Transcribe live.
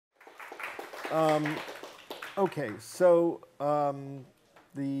Okay, so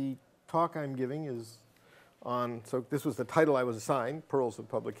the talk I'm giving is on, so this was the title I was assigned, Pearls of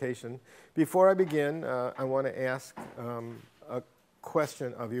Publication. Before I begin, I want to ask a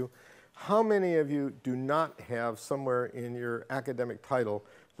question of you. How many of you do not have somewhere in your academic title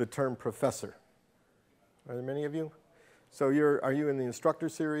the term professor? Are there many of you? So are you in the instructor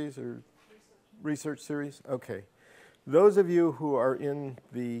series or research series? Okay. Those of you who are in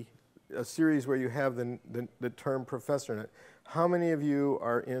a series where you have the term professor in it, how many of you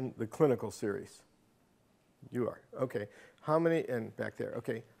are in the clinical series? You are. Okay. How many, and back there,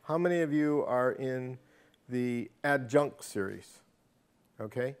 okay. How many of you are in the adjunct series?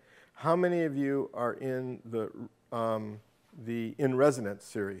 Okay. How many of you are in the in residence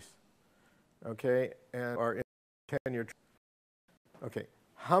series? Okay. And are in tenure. Okay.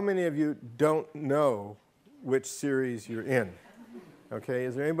 How many of you don't know which series you're in? Okay,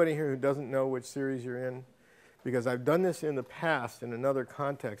 is there anybody here who doesn't know which series you're in? Because I've done this in the past in another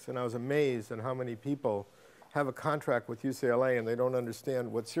context, and I was amazed at how many people have a contract with UCLA and they don't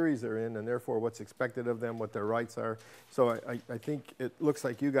understand what series they're in and therefore what's expected of them, what their rights are. So I think it looks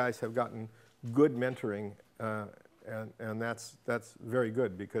like you guys have gotten good mentoring, and that's very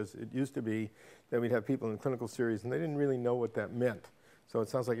good, because it used to be that we'd have people in the clinical series and they didn't really know what that meant. So it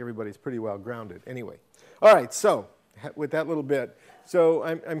sounds like everybody's pretty well grounded. Anyway, all right, so with that little bit, so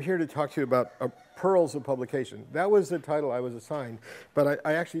I'm here to talk to you about Pearls of Publication. That was the title I was assigned, but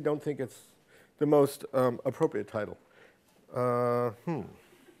I actually don't think it's the most appropriate title.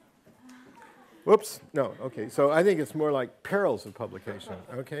 Whoops, no, okay, so I think it's more like Perils of Publication,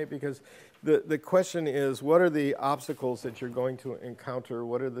 okay, because the question is, what are the obstacles that you're going to encounter?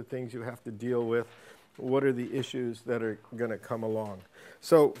 What are the things you have to deal with? What are the issues that are going to come along?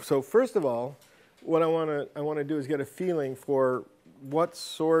 So first of all, what I want to do is get a feeling for what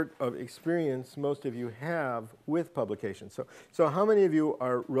sort of experience most of you have with publications. So how many of you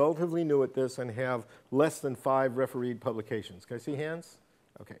are relatively new at this and have less than 5 refereed publications? Can I see hands?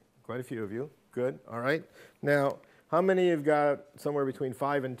 Okay, quite a few of you. Good, all right. Now, how many have got somewhere between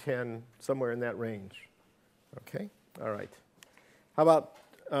 5 and 10, somewhere in that range? Okay, all right. How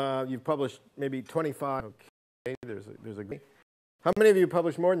about you've published maybe 25? Okay, there's a. How many of you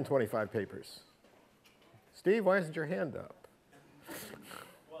published more than 25 papers? Steve, why isn't your hand up?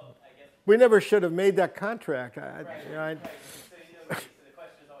 Well, I guess we never should have made that contract. Right. So, so the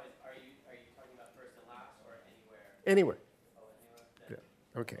question is always, are you talking about first and last, or anywhere? Anywhere. Oh, anywhere?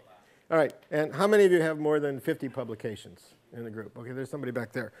 Yeah. Okay. All right. And how many of you have more than 50 publications in the group? Okay, there's somebody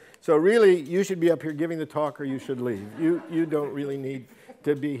back there. So really, you should be up here giving the talk, or you should leave. You don't really need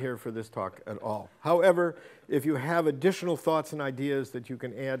to be here for this talk at all. However, if you have additional thoughts and ideas that you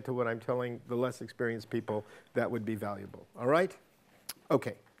can add to what I'm telling the less experienced people, that would be valuable. All right?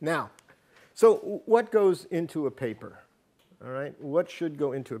 Okay. Now, so what goes into a paper? All right? What should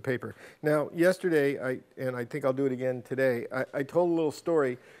go into a paper? Now, yesterday, and I think I'll do it again today, I told a little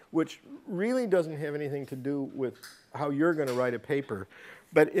story which really doesn't have anything to do with how you're going to write a paper,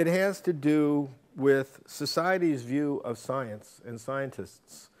 but it has to do with society's view of science and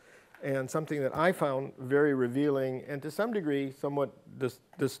scientists, and something that I found very revealing and to some degree somewhat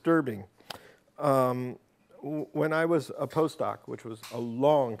disturbing. When I was a postdoc, which was a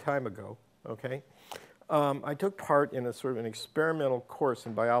long time ago, okay, I took part in a sort of an experimental course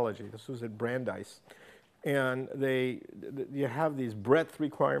in biology. This was at Brandeis. And you have these breadth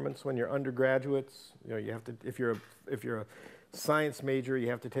requirements when you're undergraduates. You know, you have to, if you're a science major, you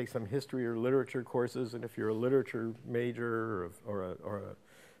have to take some history or literature courses, and if you're a literature major or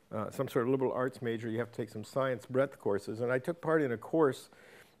some sort of liberal arts major, you have to take some science breadth courses. And I took part in a course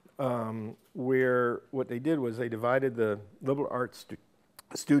where what they did was they divided the liberal arts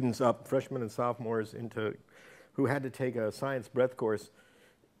students up, freshmen and sophomores, who had to take a science breadth course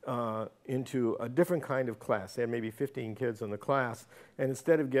into a different kind of class. They had maybe 15 kids in the class, and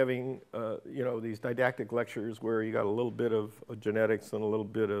instead of giving these didactic lectures where you got a little bit of genetics and a little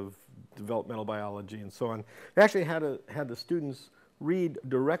bit of developmental biology and so on, they actually had the students read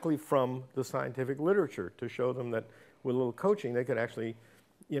directly from the scientific literature to show them that with a little coaching they could actually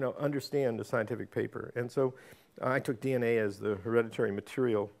understand the scientific paper. And so I took DNA as the hereditary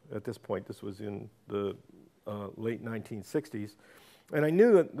material at this point. This was in the late 1960s. And I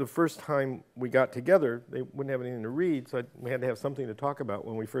knew that the first time we got together, they wouldn't have anything to read, so we had to have something to talk about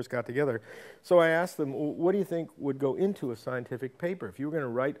when we first got together. So I asked them, well, what do you think would go into a scientific paper? If you were going to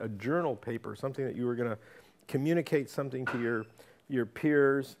write a journal paper, something that you were going to communicate something to your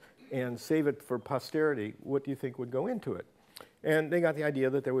peers and save it for posterity, what do you think would go into it? And they got the idea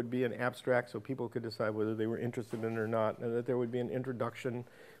that there would be an abstract so people could decide whether they were interested in it or not, and that there would be an introduction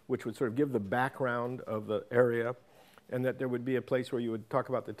which would sort of give the background of the area, and that there would be a place where you would talk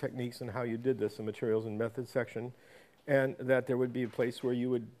about the techniques and how you did this, the materials and methods section, and that there would be a place where you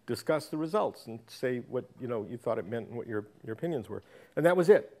would discuss the results and say what you thought it meant and what your opinions were. And that was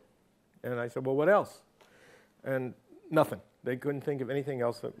it. And I said, well, what else? And nothing. They couldn't think of anything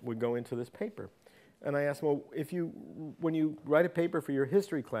else that would go into this paper. And I asked, well, when you write a paper for your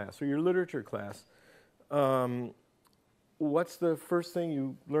history class or your literature class, what's the first thing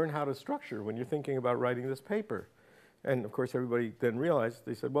you learn how to structure when you're thinking about writing this paper? And of course, everybody then realized,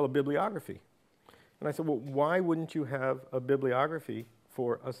 they said, well, a bibliography. And I said, well, why wouldn't you have a bibliography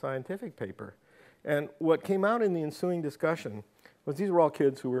for a scientific paper? And what came out in the ensuing discussion was these were all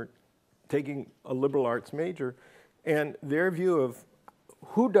kids who were taking a liberal arts major, and their view of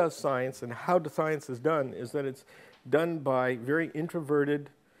who does science and how the science is done is that it's done by very introverted,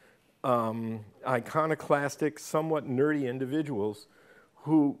 iconoclastic, somewhat nerdy individuals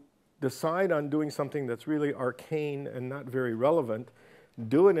who decide on doing something that's really arcane and not very relevant,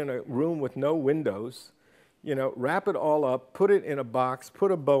 do it in a room with no windows, wrap it all up, put it in a box,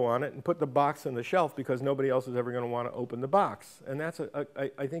 put a bow on it, and put the box on the shelf because nobody else is ever going to want to open the box. And that's,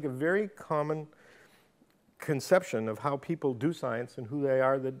 I think, a very common conception of how people do science and who they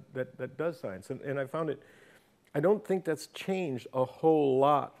are that does science. And I found I don't think that's changed a whole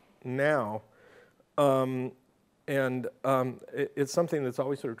lot now. It's something that's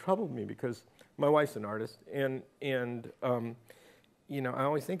always sort of troubled me because my wife's an artist, and I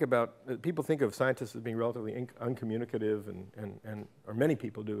always think about, people think of scientists as being relatively uncommunicative, or many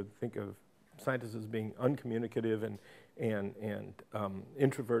people do think of scientists as being uncommunicative and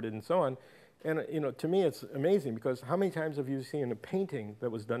introverted and so on. And to me it's amazing because how many times have you seen a painting that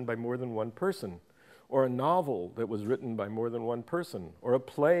was done by more than one person, or a novel that was written by more than one person, or a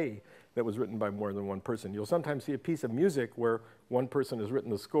play that was written by more than one person? You'll sometimes see a piece of music where one person has written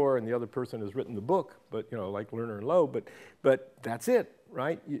the score and the other person has written the book, but like Lerner and Lowe, but that's it,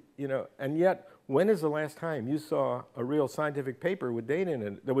 right? And yet, when is the last time you saw a real scientific paper with data in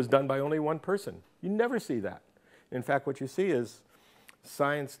it that was done by only one person? You never see that. In fact, what you see is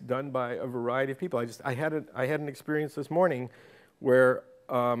science done by a variety of people. I had an experience this morning where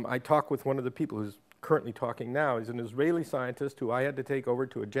I talked with one of the people who's currently talking now. He's an Israeli scientist who I had to take over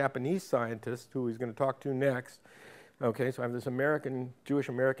to a Japanese scientist who he's going to talk to next. Okay, so I have this Jewish-American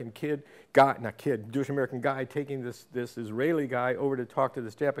Jewish-American guy taking this Israeli guy over to talk to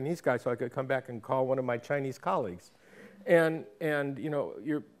this Japanese guy so I could come back and call one of my Chinese colleagues. And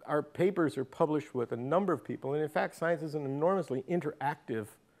our papers are published with a number of people, and in fact, science is an enormously interactive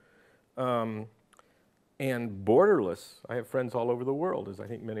and borderless. I have friends all over the world, as I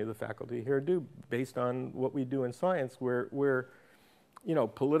think many of the faculty here do, based on what we do in science, where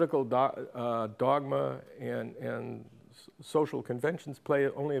political dogma and social conventions play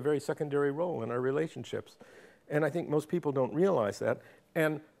only a very secondary role in our relationships. And I think most people don't realize that.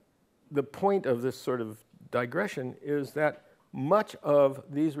 And the point of this sort of digression is that much of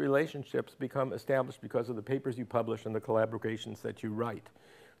these relationships become established because of the papers you publish and the collaborations that you write.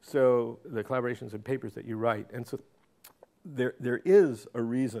 So the collaborations and papers that you write. And so there is a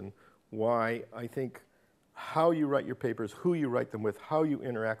reason why I think how you write your papers, who you write them with, how you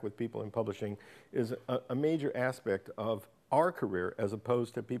interact with people in publishing is a major aspect of our career as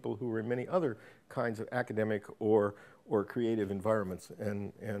opposed to people who are in many other kinds of academic or creative environments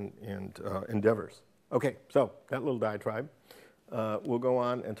and endeavors. Okay, so that little diatribe. We'll go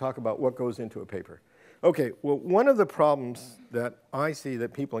on and talk about what goes into a paper. Okay, well, one of the problems that I see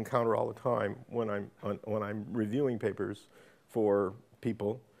that people encounter all the time when I'm reviewing papers for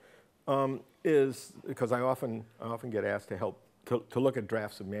people is because I often get asked to help to look at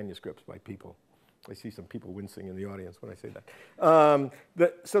drafts of manuscripts by people. I see some people wincing in the audience when I say that.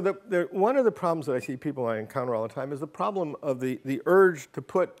 One of the problems that I see people I encounter all the time is the problem of the urge to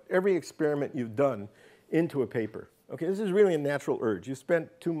put every experiment you've done into a paper. Okay, this is really a natural urge. You spent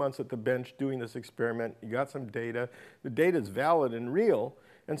 2 months at the bench doing this experiment. You got some data. The data is valid and real.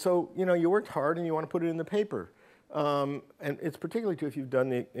 And so, you worked hard and you want to put it in the paper. And it's particularly true if you've done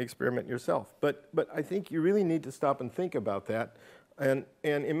the experiment yourself. But I think you really need to stop and think about that. And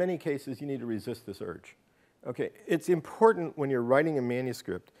in many cases, you need to resist this urge. Okay, it's important when you're writing a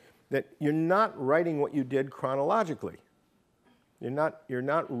manuscript that you're not writing what you did chronologically. You're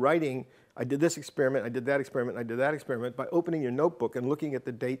not writing, I did this experiment, I did that experiment, I did that experiment, by opening your notebook and looking at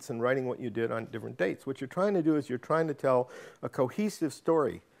the dates and writing what you did on different dates. What you're trying to do is you're trying to tell a cohesive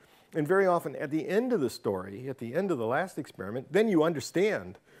story. And very often at the end of the story, at the end of the last experiment, then you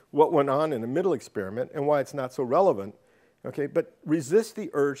understand what went on in the middle experiment and why it's not so relevant. Okay, but resist the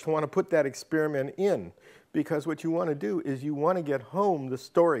urge to want to put that experiment in, because what you want to do is you want to get home the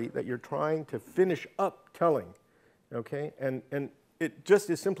story that you're trying to finish up telling. Okay, and it just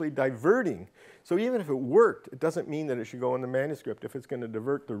is simply diverting. So even if it worked, it doesn't mean that it should go in the manuscript if it's going to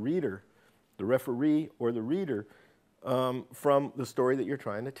divert the reader, the referee, or the reader from the story that you're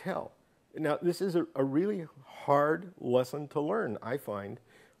trying to tell. Now, this is a really hard lesson to learn, I find,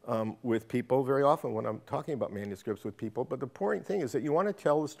 with people very often when I'm talking about manuscripts with people. But the important thing is that you want to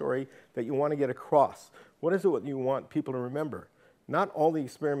tell the story that you want to get across. What is it what you want people to remember? Not all the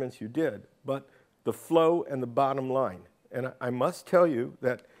experiments you did, but the flow and the bottom line. And I must tell you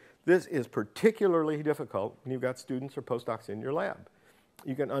that this is particularly difficult when you've got students or postdocs in your lab.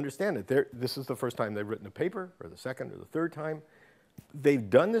 You can understand it. This is the first time they've written a paper, or the second or the third time. They've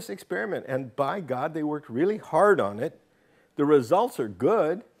done this experiment, and by God, they worked really hard on it. The results are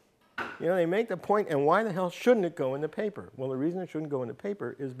good. You know, they make the point, and why the hell shouldn't it go in the paper? Well, the reason it shouldn't go in the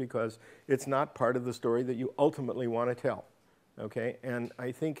paper is because it's not part of the story that you ultimately want to tell. Okay? And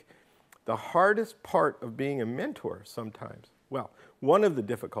I think the hardest part of being a mentor sometimes, well, one of the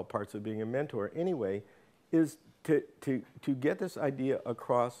difficult parts of being a mentor anyway, is to get this idea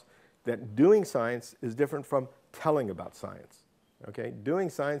across that doing science is different from telling about science. Okay? Doing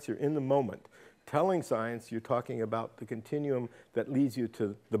science, you're in the moment. Telling science, you're talking about the continuum that leads you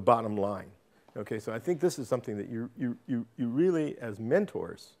to the bottom line. Okay? So I think this is something that you really, as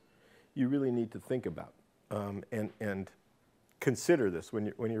mentors, you really need to think about and consider this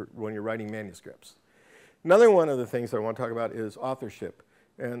when you're writing manuscripts. Another one of the things that I want to talk about is authorship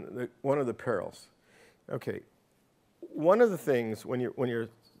and one of the perils. Okay, one of the things when you're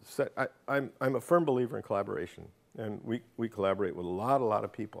set, I'm a firm believer in collaboration, and we collaborate with a lot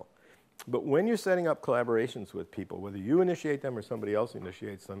of people. But when you're setting up collaborations with people, whether you initiate them or somebody else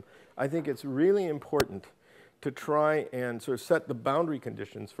initiates them, I think it's really important to try and sort of set the boundary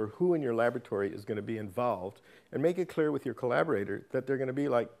conditions for who in your laboratory is going to be involved, and make it clear with your collaborator that they're going to be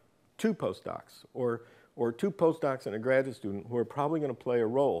like 2 postdocs or 2 postdocs and a graduate student who are probably going to play a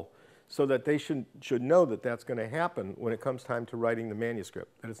role, so that they should know that that's going to happen when it comes time to writing the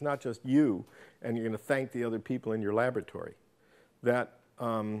manuscript. That it's not just you and you're going to thank the other people in your laboratory. That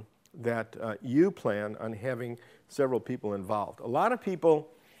you plan on having several people involved. A lot of people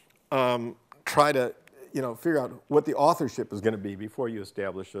try to figure out what the authorship is going to be before you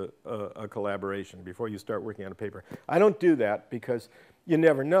establish a collaboration, before you start working on a paper. I don't do that because you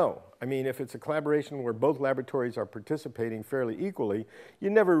never know. I mean, if it's a collaboration where both laboratories are participating fairly equally, you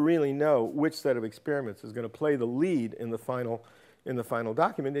never really know which set of experiments is going to play the lead in the final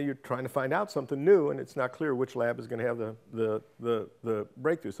document. Then you're trying to find out something new, and it's not clear which lab is going to have the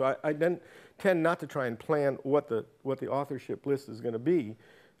breakthrough. So I then tend not to try and plan what the authorship list is going to be.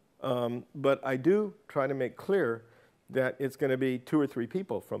 But I do try to make clear that it's going to be 2 or 3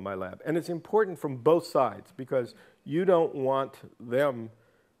 people from my lab. And it's important from both sides, because you don't want them,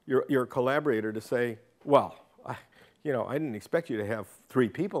 your collaborator, to say, well, I didn't expect you to have 3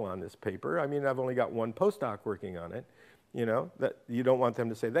 people on this paper. I mean, I've only got 1 postdoc working on it. That you don't want them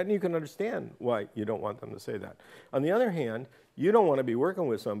to say that, and you can understand why you don't want them to say that. On the other hand, you don't want to be working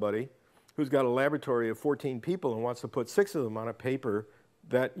with somebody who's got a laboratory of 14 people and wants to put 6 of them on a paper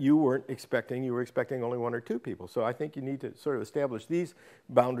that you weren't expecting. You were expecting only 1 or 2 people. So I think you need to sort of establish these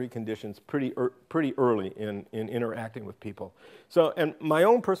boundary conditions pretty early in interacting with people. So, and my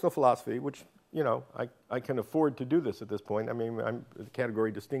own personal philosophy, which, I can afford to do this at this point. I mean, I'm a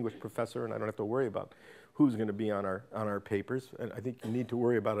category distinguished professor, and I don't have to worry about who's going to be on our papers. And I think you need to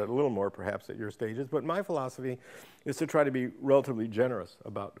worry about it a little more, perhaps, at your stages. But my philosophy is to try to be relatively generous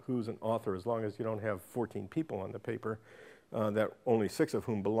about who's an author, as long as you don't have 14 people on the paper. That only 6 of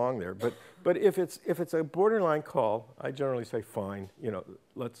whom belong there. But if it's a borderline call, I generally say fine.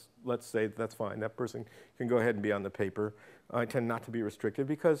 Let's say that's fine. That person can go ahead and be on the paper. I tend not to be restricted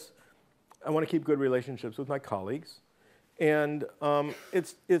because I want to keep good relationships with my colleagues, and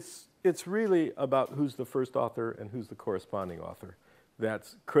it's really about who's the first author and who's the corresponding author.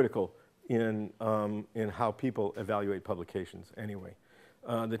 That's critical in how people evaluate publications. Anyway,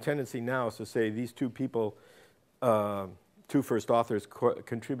 the tendency now is to say these 2 people. 2 first authors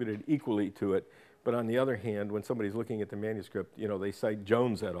contributed equally to it, but on the other hand, when somebody's looking at the manuscript, they cite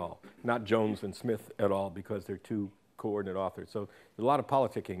Jones et al., not Jones and Smith et al., because they're 2 coordinate authors. So there's a lot of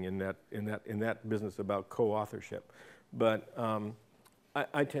politicking in that business about co-authorship. But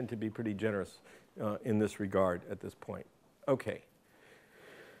I tend to be pretty generous in this regard at this point. Okay.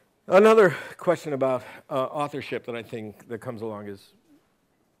 Another question about authorship that I think that comes along is,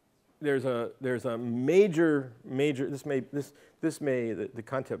 there's a major the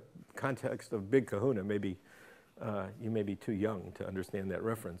context of Big Kahuna may be You may be too young to understand that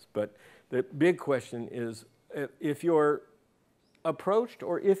reference. But the big question is, if you're approached,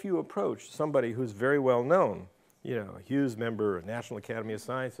 or if you approach somebody who's very well known, you know, a Hughes member, a National Academy of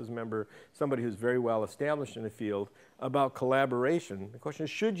Sciences member, somebody who's very well established in the field, about collaboration, the question is,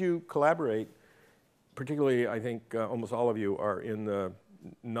 should you collaborate? Particularly, I think almost all of you are in the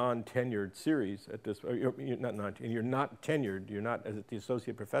non-tenured series at this, you're not tenured, you're not at the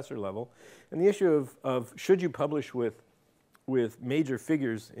associate professor level. And the issue of should you publish with major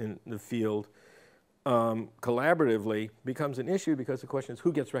figures in the field collaboratively becomes an issue, because the question is,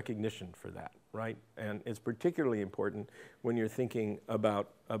 who gets recognition for that, right? And it's particularly important when you're thinking about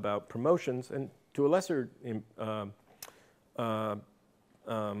promotions, and to a lesser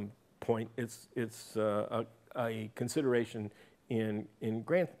point, it's a consideration in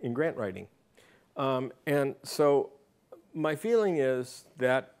grant writing. And so my feeling is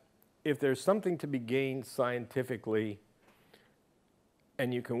that if there's something to be gained scientifically,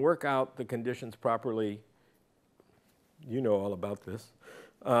 and you can work out the conditions properly, you know all about this,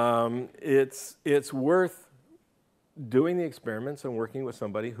 it's worth doing the experiments and working with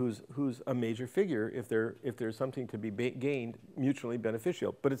somebody who's a major figure if there's something to be gained mutually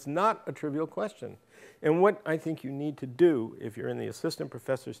beneficial. But it's not a trivial question. And what I think you need to do if you're in the assistant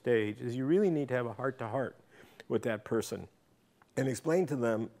professor stage is you really need to have a heart-to-heart with that person and explain to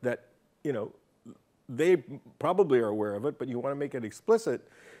them that, you know, they probably are aware of it, but you want to make it explicit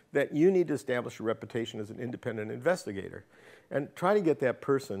that you need to establish a reputation as an independent investigator, and try to get that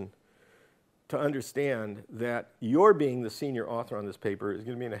person to understand that your being the senior author on this paper is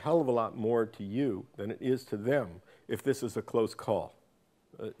going to mean a hell of a lot more to you than it is to them if this is a close call.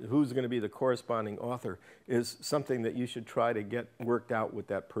 Who's going to be the corresponding author is something that you should try to get worked out with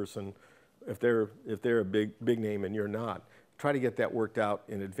that person. If they're a big name and you're not, try to get that worked out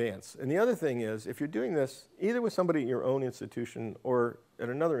in advance. And the other thing is, if you're doing this either with somebody in your own institution or at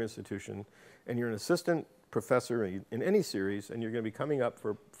another institution, and you're an assistant professor in any series, and you're going to be coming up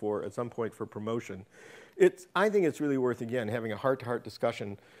for at some point for promotion, I think it's really worth, again, having a heart-to-heart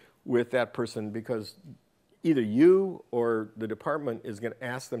discussion with that person, because either you or the department is going to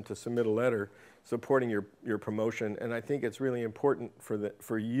ask them to submit a letter supporting your promotion, and I think it's really important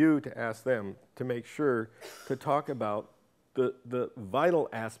for you to ask them to make sure to talk about the vital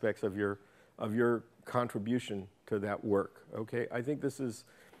aspects of your contribution to that work. Okay, I think this is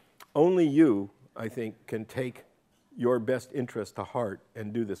only you, I think, can take your best interest to heart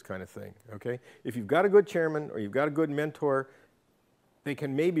and do this kind of thing. Okay, if you've got a good chairman or you've got a good mentor, they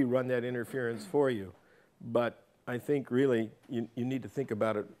can maybe run that interference for you. But I think really you need to think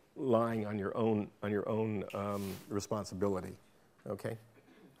about it lying on your own responsibility. Okay,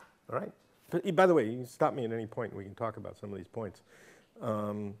 all right. But by the way, you can stop me at any point and we can talk about some of these points,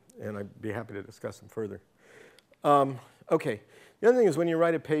 and I'd be happy to discuss them further. Okay, the other thing is, when you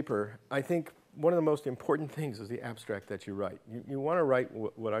write a paper, I think one of the most important things is the abstract that you write. You want to write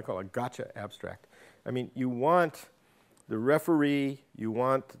what I call a gotcha abstract. I mean, you want the referee, you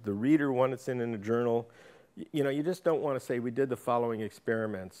want the reader when it's in a journal. You know, you just don't want to say, we did the following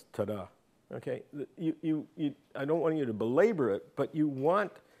experiments, ta-da. Okay, I don't want you to belabor it, but you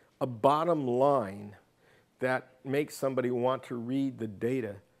want a bottom line that makes somebody want to read the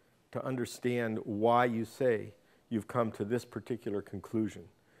data to understand why you say you've come to this particular conclusion.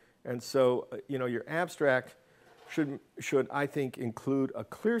 And so, you know, your abstract should, I think, include a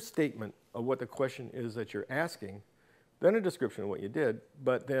clear statement of what the question is that you're asking, then a description of what you did,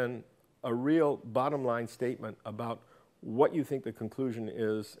 but then a real bottom line statement about what you think the conclusion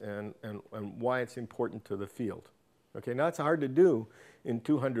is and why it's important to the field. Okay, now it's hard to do in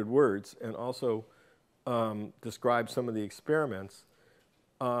 200 words, and also describe some of the experiments.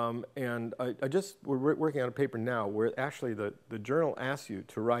 And we're working on a paper now where actually the journal asks you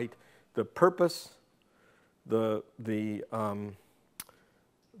to write the purpose, not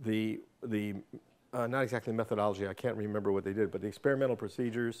exactly methodology, I can't remember what they did, but the experimental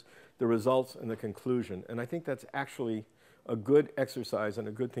procedures, the results, and the conclusion. And I think that's actually a good exercise and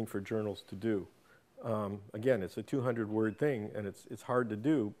a good thing for journals to do. Again, it's a 200-word thing, and it's hard to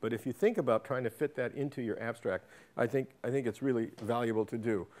do. But if you think about trying to fit that into your abstract, I think it's really valuable to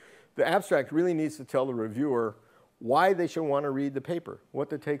do. The abstract really needs to tell the reviewer why they should want to read the paper,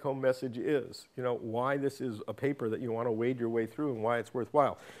 what the take-home message is, you know, why this is a paper that you want to wade your way through and why it's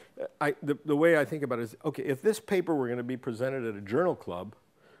worthwhile. The way I think about it is, okay, if this paper were going to be presented at a journal club,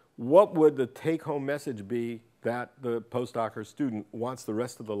 what would the take-home message be that the postdoc or student wants the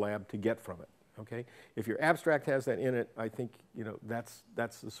rest of the lab to get from it? Okay, if your abstract has that in it, I think, you know, that's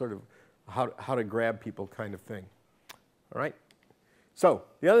the sort of how to grab people kind of thing. All right. So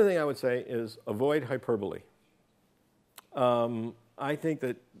the other thing I would say is avoid hyperbole. I think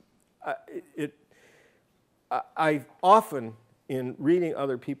that I often, in reading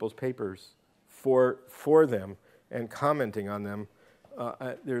other people's papers for them and commenting on them,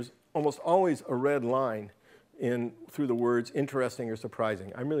 there's almost always a red line through the words interesting or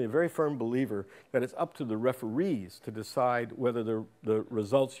surprising. I'm really a very firm believer that it's up to the referees to decide whether the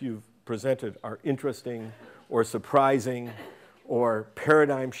results you've presented are interesting or surprising or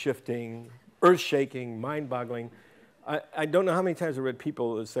paradigm shifting, earth-shaking, mind-boggling. I don't know how many times I've read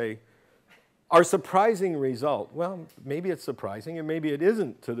people that say, our surprising result. Well, maybe it's surprising and maybe it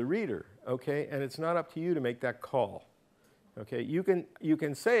isn't to the reader, okay? And it's not up to you to make that call, okay? You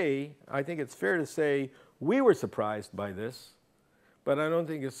can say, I think it's fair to say, we were surprised by this, but I don't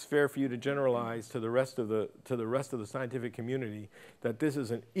think it's fair for you to generalize to the rest of the scientific community that this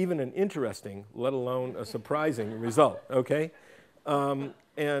isn't even an interesting, let alone a surprising result, okay? And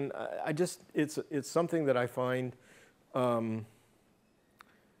it's something that I find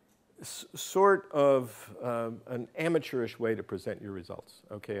sort of an amateurish way to present your results.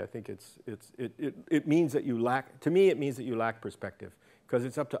 Okay, I think it means that you lack. To me, it means that you lack perspective because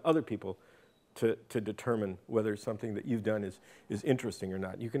it's up to other people to determine whether something that you've done is interesting or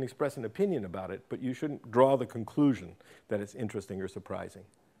not. You can express an opinion about it, but you shouldn't draw the conclusion that it's interesting or surprising.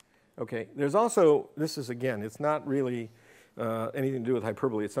 Okay, there's also, this is again, it's not really anything to do with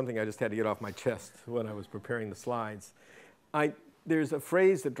hyperbole. It's something I just had to get off my chest when I was preparing the slides. There's a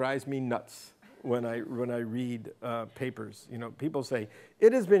phrase that drives me nuts when I read papers. You know, people say,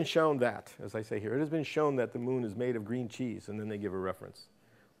 it has been shown that, as I say here, it has been shown that the moon is made of green cheese, and then they give a reference.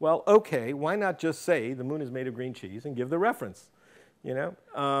 Well, okay, why not just say the moon is made of green cheese and give the reference, you know?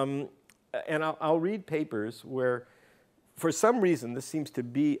 And I'll read papers where, for some reason, this seems to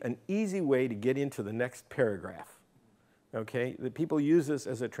be an easy way to get into the next paragraph, okay? That people use this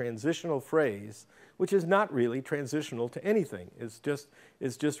as a transitional phrase, which is not really transitional to anything. It's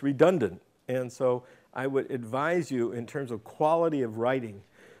just redundant. And so I would advise you, in terms of quality of writing,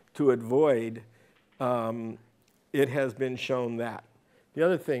 to avoid it has been shown that. The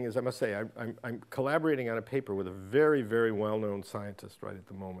other thing is, I must say, I'm collaborating on a paper with a very, very well-known scientist right at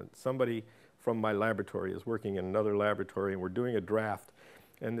the moment. Somebody from my laboratory is working in another laboratory, and we're doing a draft.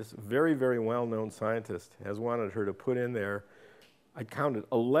 And this very, very well-known scientist has wanted her to put in there, I counted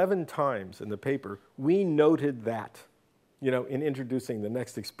 11 times in the paper, we noted that, you know, in introducing the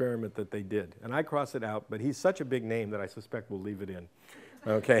next experiment that they did. And I cross it out, but he's such a big name that I suspect we'll leave it in,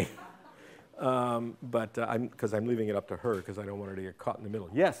 okay? Because I'm leaving it up to her because I don't want her to get caught in the middle.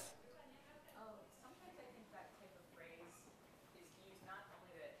 Yes? Sometimes I think that type of phrase is used not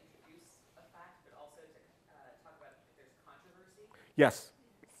only to introduce a fact, but also to talk about if there's controversy. Yes.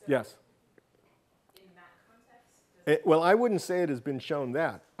 So yes. In that context? Well, I wouldn't say it has been shown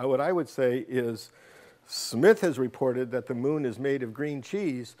that. What I would say is Smith has reported that the moon is made of green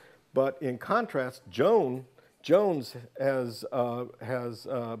cheese, but in contrast, Jones has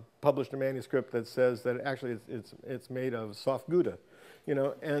published a manuscript that says that actually it's made of soft Gouda, you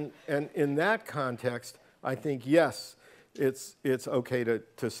know, and in that context, I think yes, it's okay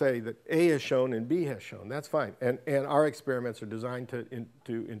to say that A has shown and B has shown. That's fine, and our experiments are designed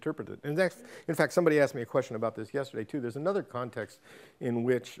to interpret it. And that's, in fact, somebody asked me a question about this yesterday too. There's another context in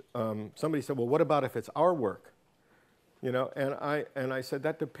which somebody said, well, what about if it's our work? You know, and I said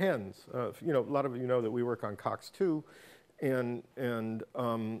that depends. You know, a lot of you know that we work on COX-2, and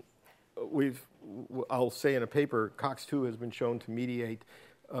I'll say in a paper, COX-2 has been shown to mediate,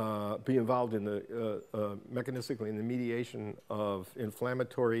 be involved in the mechanistically in the mediation of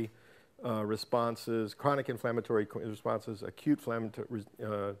inflammatory responses, chronic inflammatory responses, acute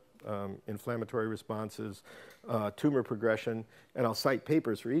inflammatory responses, tumor progression, and I'll cite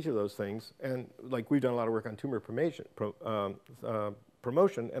papers for each of those things. And like we've done a lot of work on tumor promotion,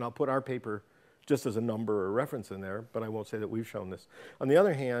 and I'll put our paper just as a number or reference in there, but I won't say that we've shown this. On the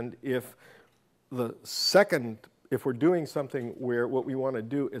other hand, if we're doing something where what we want to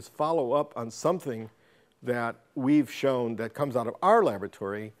do is follow up on something that we've shown that comes out of our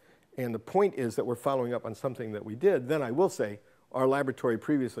laboratory, and the point is that we're following up on something that we did, then I will say, our laboratory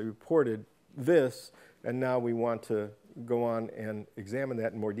previously reported this, and now we want to go on and examine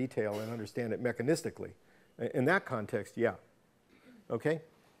that in more detail and understand it mechanistically. In that context, yeah. Okay?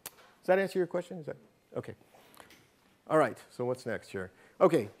 Does that answer your question? Okay. All right, so what's next here?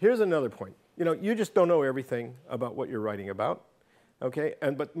 Okay, here's another point. You know, you just don't know everything about what you're writing about, okay?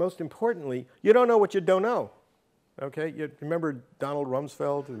 But most importantly, you don't know what you don't know. Okay, you remember Donald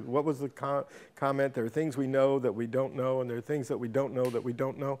Rumsfeld? What was the comment? There are things we know that we don't know, and there are things that we don't know that we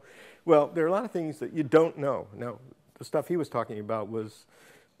don't know. Well, there are a lot of things that you don't know. Now, the stuff he was talking about was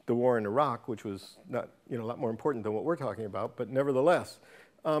the war in Iraq, which was not, a lot more important than what we're talking about, but nevertheless,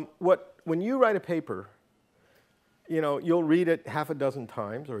 when you write a paper, you'll read it half a dozen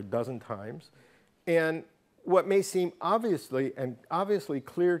times or a dozen times, and what may seem obviously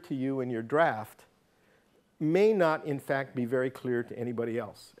clear to you in your draft may not, in fact, be very clear to anybody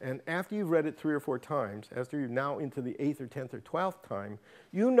else. And after you've read it 3 or 4 times, after you're now into the 8th or 10th or 12th time,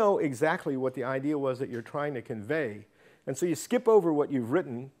 you know exactly what the idea was that you're trying to convey. And so you skip over what you've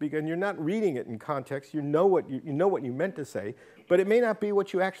written because you're not reading it in context. You know what you meant to say, but it may not be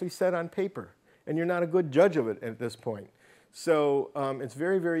what you actually said on paper. And you're not a good judge of it at this point. So it's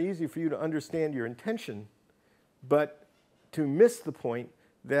very, very easy for you to understand your intention, but to miss the point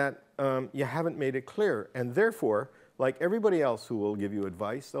that you haven't made it clear. And therefore, like everybody else who will give you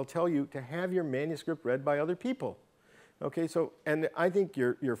advice, they'll tell you to have your manuscript read by other people. Okay, so, and I think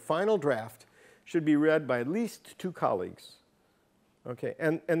your final draft should be read by at least 2 colleagues. Okay,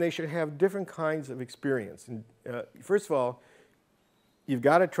 and they should have different kinds of experience. And first of all, you've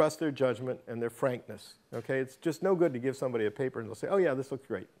got to trust their judgment and their frankness. Okay, it's just no good to give somebody a paper and they'll say, oh yeah, this looks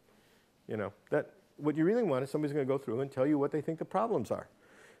great. What you really want is somebody's going to go through and tell you what they think the problems are.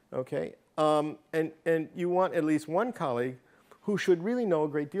 Okay, and you want at least one colleague who should really know a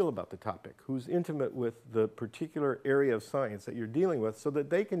great deal about the topic, who's intimate with the particular area of science that you're dealing with, so that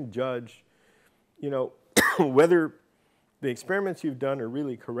they can judge, whether the experiments you've done are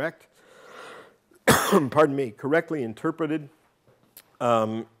really correct, pardon me, correctly interpreted,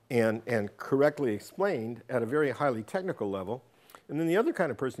 and correctly explained at a very highly technical level. And then the other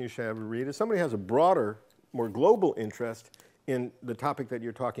kind of person you should have to read is somebody who has a broader, more global interest in the topic that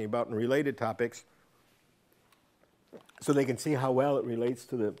you're talking about and related topics, so they can see how well it relates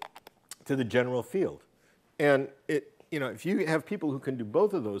to the general field. And if you have people who can do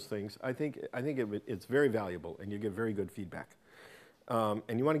both of those things, I think it's very valuable, and you get very good feedback.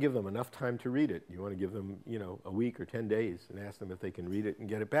 And you want to give them enough time to read it. You want to give them, a week or 10 days and ask them if they can read it and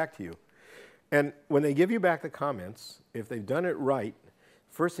get it back to you. And when they give you back the comments, if they've done it right,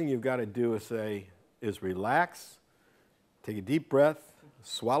 first thing you've got to do is relax, take a deep breath,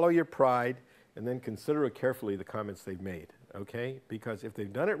 swallow your pride, and then consider carefully the comments they've made, okay? Because if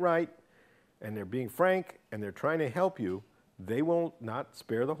they've done it right, and they're being frank, and they're trying to help you, they will not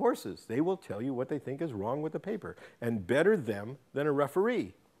spare the horses. They will tell you what they think is wrong with the paper, and better them than a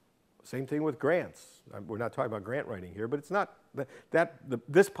referee. Same thing with grants. We're not talking about grant writing here, but it's not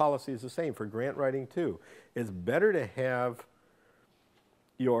this policy is the same for grant writing too. It's better to have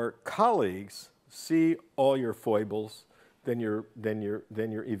your colleagues see all your foibles than your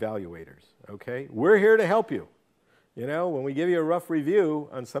evaluators. Okay, we're here to help you. When we give you a rough review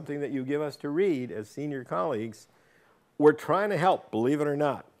on something that you give us to read as senior colleagues, we're trying to help, believe it or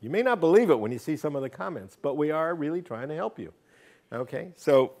not. You may not believe it when you see some of the comments, but we are really trying to help you. Okay,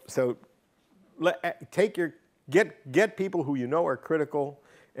 so get people who you know are critical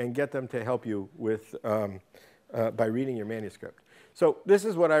and get them to help you with by reading your manuscript. So this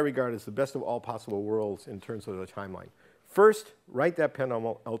is what I regard as the best of all possible worlds in terms of the timeline. First, write that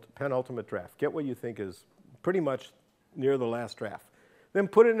penultimate draft. Get what you think is pretty much near the last draft. Then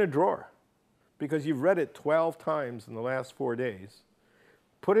put it in a drawer, because you've read it 12 times in the last 4 days.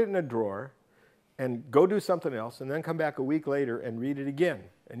 Put it in a drawer and go do something else, and then come back a week later and read it again.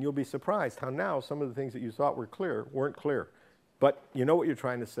 And you'll be surprised how now some of the things that you thought were clear weren't clear. But you know what you're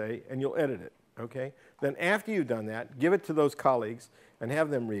trying to say, and you'll edit it, okay? Then after you've done that, give it to those colleagues and have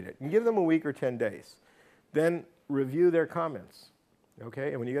them read it. And give them a week or 10 days. Then review their comments, okay?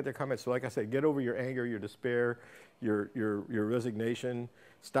 And when you get their comments, so like I said, get over your anger, your despair, your resignation.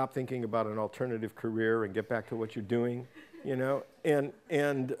 Stop thinking about an alternative career and get back to what you're doing, and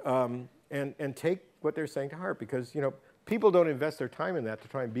take what they're saying to heart, because, people don't invest their time in that to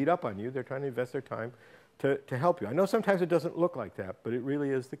try and beat up on you. They're trying to invest their time to help you. I know sometimes it doesn't look like that, but it really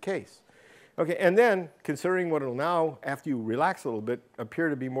is the case. Okay, and then considering what will now, after you relax a little bit, appear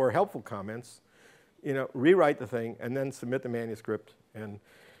to be more helpful comments, rewrite the thing and then submit the manuscript. And,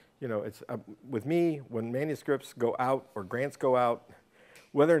 it's with me, when manuscripts go out or grants go out,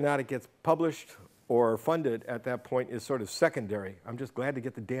 whether or not it gets published or funded at that point is sort of secondary. I'm just glad to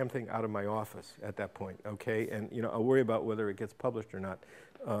get the damn thing out of my office at that point, okay? And I'll worry about whether it gets published or not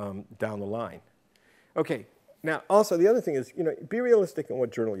down the line. Okay, now also the other thing is, be realistic in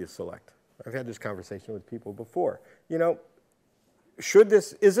what journal you select. I've had this conversation with people before. Is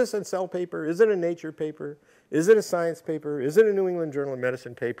this a Cell paper? Is it a Nature paper? Is it a Science paper? Is it a New England Journal of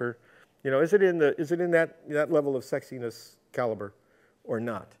Medicine paper? Is it in that level of sexiness caliber or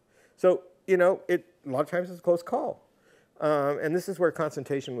not? So, a lot of times it's a close call. And this is where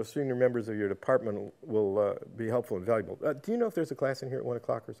consultation with senior members of your department will be helpful and valuable. Do you know if there's a class in here at 1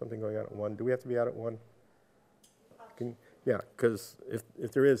 o'clock or something going on at 1? Do we have to be out at 1? Yeah, because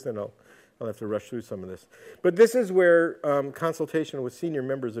if there is, then I'll have to rush through some of this. But this is where consultation with senior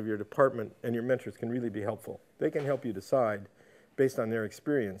members of your department and your mentors can really be helpful. They can help you decide, based on their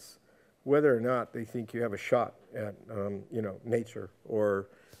experience, whether or not they think you have a shot at Nature or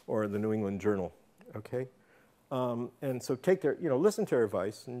the New England Journal. Okay. And so take their, listen to their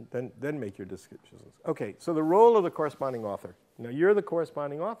advice and then make your decisions. Okay, so the role of the corresponding author. Now, you're the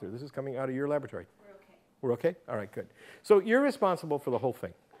corresponding author. This is coming out of your laboratory. We're okay. We're okay? All right, good. So you're responsible for the whole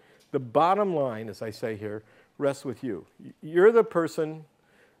thing. The bottom line, as I say here, rests with you. You're the person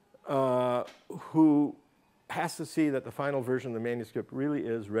who has to see that the final version of the manuscript really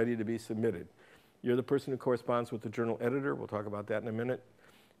is ready to be submitted. You're the person who corresponds with the journal editor. We'll talk about that in a minute.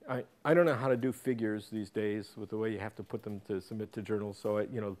 I don't know how to do figures these days with the way you have to put them to submit to journals. So,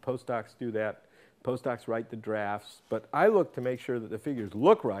 the postdocs do that. Postdocs write the drafts. But I look to make sure that the figures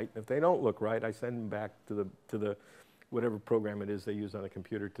look right. If they don't look right, I send them back to the whatever program it is they use on a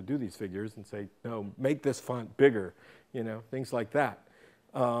computer to do these figures and say, no, make this font bigger, things like that.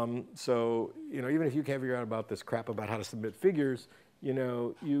 So, even if you can't figure out about this crap about how to submit figures,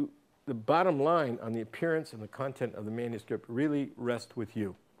 the bottom line on the appearance and the content of the manuscript really rest with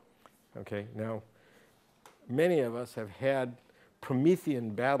you. Okay, now, many of us have had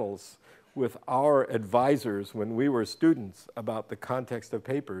Promethean battles with our advisors when we were students about the context of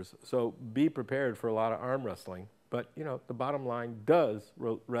papers, so be prepared for a lot of arm wrestling. But, the bottom line does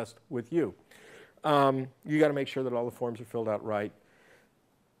rest with you. You got to make sure that all the forms are filled out right.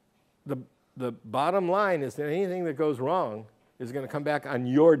 The bottom line is that anything that goes wrong is going to come back on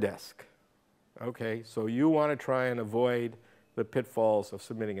your desk. Okay, so you want to try and avoid the pitfalls of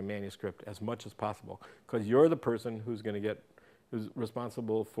submitting a manuscript as much as possible, because you're the person who's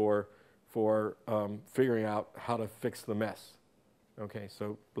responsible for figuring out how to fix the mess. Okay,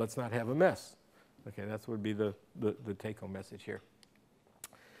 so let's not have a mess. Okay, that would be the take-home message here.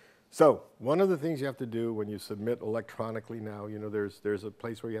 So one of the things you have to do when you submit electronically now, there's a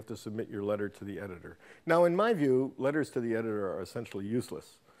place where you have to submit your letter to the editor. Now, in my view, letters to the editor are essentially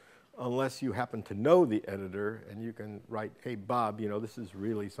useless unless you happen to know the editor and you can write, hey, Bob, this is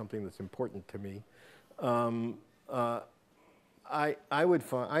really something that's important to me.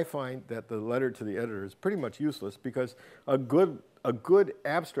 I find that the letter to the editor is pretty much useless because a good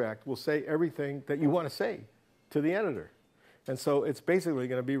abstract will say everything that you want to say to the editor. And so it's basically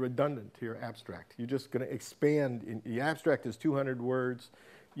going to be redundant to your abstract. You're just going to expand. The abstract is 200 words.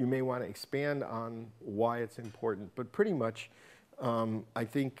 You may want to expand on why it's important. But pretty much, I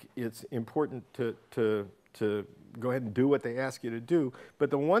think it's important to go ahead and do what they ask you to do. But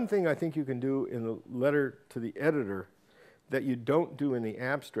the one thing I think you can do in the letter to the editor that you don't do in the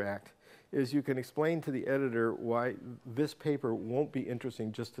abstract is you can explain to the editor why this paper won't be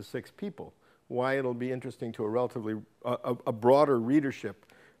interesting just to 6 people, why it'll be interesting to a relatively a broader readership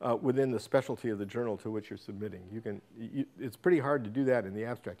within the specialty of the journal to which you're submitting. It's pretty hard to do that in the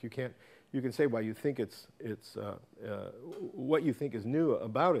abstract. You can say why you think it's what you think is new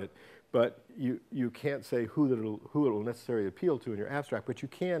about it, but you can't say who it will necessarily appeal to in your abstract, but you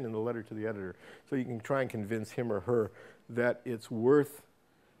can in the letter to the editor. So you can try and convince him or her that it's worth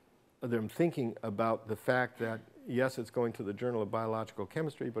them thinking about the fact that, yes, it's going to the Journal of Biological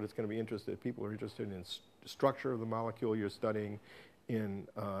Chemistry, but it's going to be interested, people are interested in structure of the molecule you're studying, in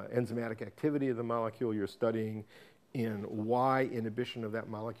enzymatic activity of the molecule you're studying, in why inhibition of that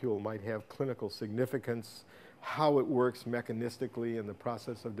molecule might have clinical significance, how it works mechanistically in the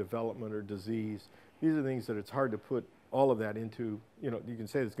process of development or disease. These are things that it's hard to put all of that into, you can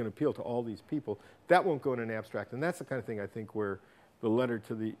say it's going to appeal to all these people. That won't go in an abstract, and that's the kind of thing I think where the letter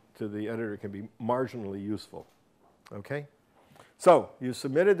to the editor can be marginally useful. Okay? So you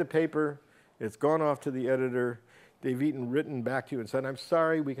submitted the paper, it's gone off to the editor, they've even written back to you and said, I'm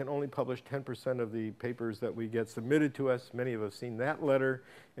sorry, we can only publish 10% of the papers that we get submitted to us. Many of us have seen that letter,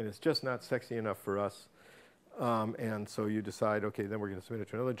 and it's just not sexy enough for us. And so you decide, okay, then we're going to submit it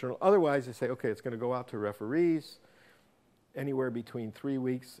to another journal. Otherwise, you say, okay, it's going to go out to referees. Anywhere between 3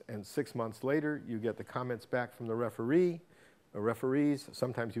 weeks and 6 months later, you get the comments back from the referees.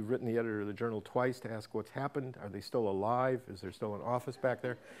 Sometimes you've written the editor of the journal twice to ask what's happened. Are they still alive? Is there still an office back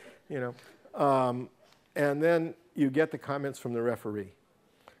there? And then you get the comments from the referee.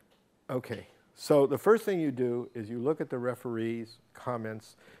 Okay, so the first thing you do is you look at the referee's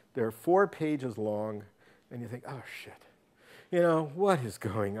comments. They're 4 pages long, and you think, oh, shit. What is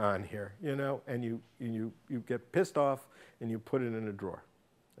going on here? And you get pissed off, and you put it in a drawer.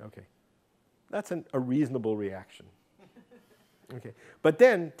 Okay, that's a reasonable reaction. Okay. But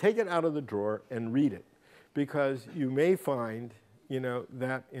then take it out of the drawer and read it, because you may find,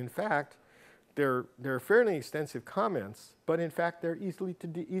 that in fact they're fairly extensive comments, but in fact they're easy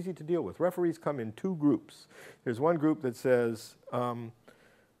to deal with. Referees come in two groups. There's one group that says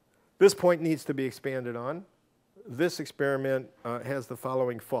this point needs to be expanded on. This experiment has the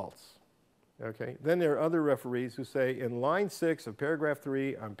following faults. Okay. Then there are other referees who say in line 6 of paragraph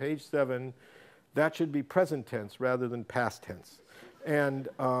 3 on page 7, that should be present tense rather than past tense. And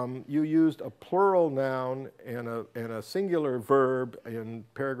you used a plural noun and a singular verb in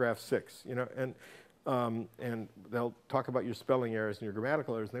paragraph 6, and they'll talk about your spelling errors and your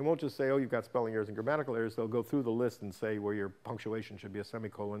grammatical errors. And they won't just say, oh, you've got spelling errors and grammatical errors. They'll go through the list and say where your punctuation should be a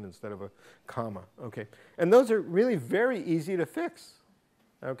semicolon instead of a comma. Okay. And those are really very easy to fix.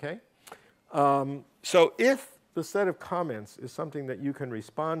 Okay. So if the set of comments is something that you can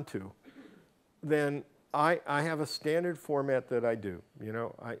respond to, then I have a standard format that I do.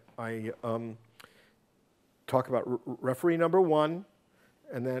 I talk about referee number 1,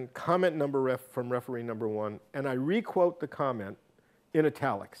 and then comment number from referee number 1, and I requote the comment in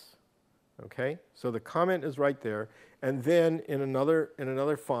italics. Okay, so the comment is right there, and then in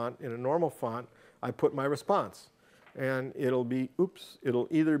another font, in a normal font, I put my response, and it'll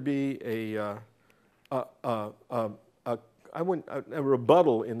either be a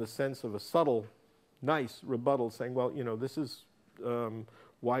rebuttal in the sense of a subtle, nice rebuttal saying, well, this is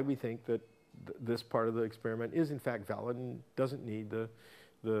why we think that this part of the experiment is in fact valid and doesn't need the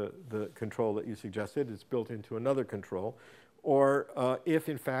control that you suggested. It's built into another control. Or if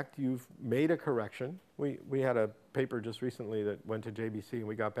in fact you've made a correction. We had a paper just recently that went to JBC, and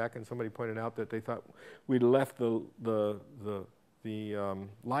we got back and somebody pointed out that they thought we'd left the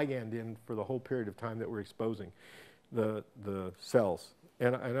ligand in for the whole period of time that we're exposing the cells.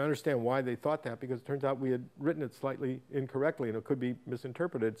 And I understand why they thought that, because it turns out we had written it slightly incorrectly and it could be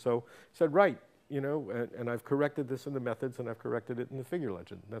misinterpreted. So I said, right, and I've corrected this in the methods and I've corrected it in the figure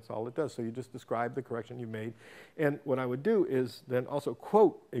legend. That's all it does. So you just describe the correction you made. And what I would do is then also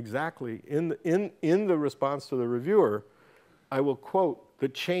quote exactly in the response to the reviewer, I will quote the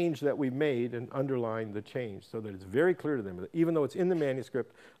change that we made and underline the change so that it's very clear to them. Even though it's in the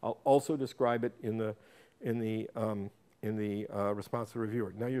manuscript, I'll also describe it in the response to the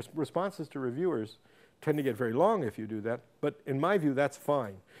reviewer. Now, your responses to reviewers tend to get very long if you do that, but in my view, that's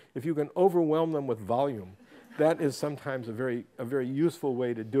fine. If you can overwhelm them with volume, that is sometimes a very useful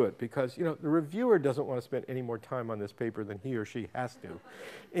way to do it, because the reviewer doesn't want to spend any more time on this paper than he or she has to.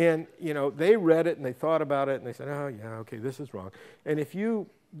 And they read it and they thought about it and they said, oh yeah, okay, this is wrong. And if you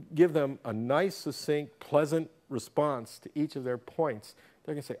give them a nice, succinct, pleasant response to each of their points,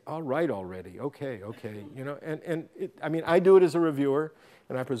 they're going to say, all right already, okay, I mean, I do it as a reviewer,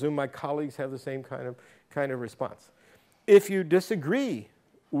 and I presume my colleagues have the same kind of response. If you disagree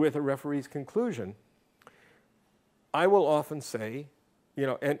with a referee's conclusion, I will often say,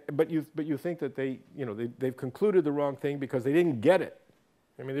 but you think that they've concluded the wrong thing because they didn't get it.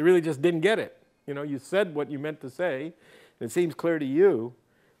 I mean, they really just didn't get it. You said what you meant to say, and it seems clear to you,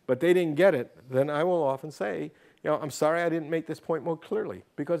 but they didn't get it. Then I will often say, I'm sorry I didn't make this point more clearly,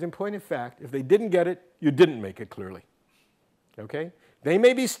 because in point of fact, if they didn't get it, you didn't make it clearly. Okay? They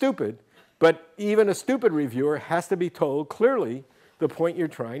may be stupid, but even a stupid reviewer has to be told clearly the point you're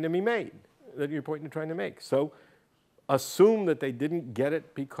trying to make. So assume that they didn't get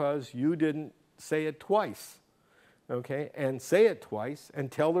it because you didn't say it twice. Okay? And say it twice and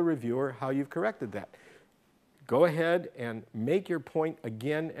tell the reviewer how you've corrected that. Go ahead and make your point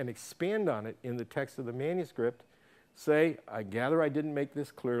again and expand on it in the text of the manuscript. Say, I gather I didn't make this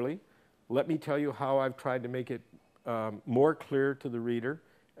clearly. Let me tell you how I've tried to make it more clear to the reader,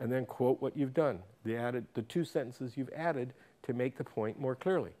 and then quote what you've done. The 2 sentences you've added to make the point more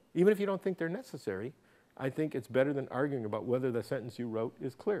clearly. Even if you don't think they're necessary, I think it's better than arguing about whether the sentence you wrote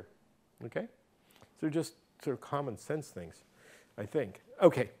is clear. Okay? So they're just sort of common sense things, I think.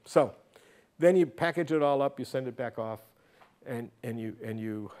 Okay, so then you package it all up, you send it back off, and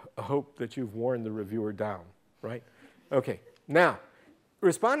you hope that you've worn the reviewer down, right? Okay, now,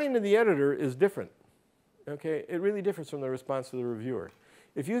 responding to the editor is different. Okay, it really differs from the response to the reviewer.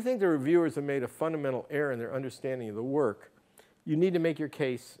 If you think the reviewers have made a fundamental error in their understanding of the work, you need to make your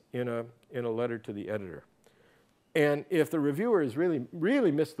case in a letter to the editor. And if the reviewer has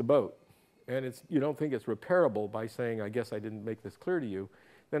really missed the boat, and you don't think it's repairable by saying, I guess I didn't make this clear to you,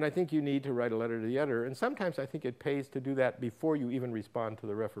 then I think you need to write a letter to the editor. And sometimes I think it pays to do that before you even respond to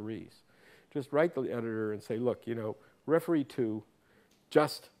the referees. Just write the editor and say, look, referee 2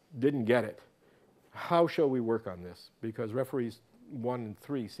 just didn't get it. How shall we work on this? Because referees 1 and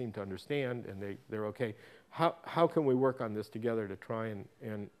 3 seem to understand and they're okay. how can we work on this together to try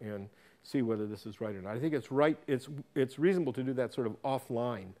and see whether this is right or not. I think it's right, it's reasonable to do that sort of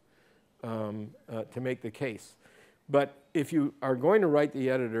offline to make the case. But if you are going to write the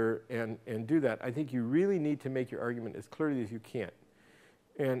editor and do that, I think you really need to make your argument as clearly as you can.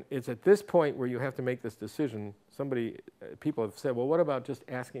 And it's at this point where you have to make this decision. People have said, well, what about just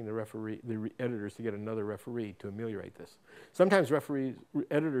asking the editors to get another referee to ameliorate this? Sometimes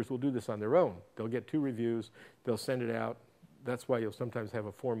editors will do this on their own. They'll get 2 reviews, they'll send it out. That's why you'll sometimes have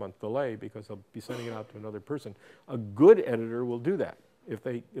a 4-month delay, because they'll be sending it out to another person. A good editor will do that if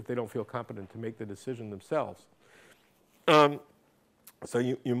they don't feel competent to make the decision themselves. So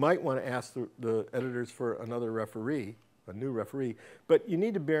you might want to ask the editors for another referee, a new referee, but you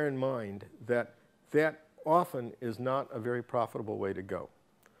need to bear in mind that that often is not a very profitable way to go,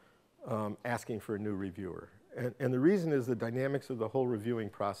 asking for a new reviewer. And the reason is the dynamics of the whole reviewing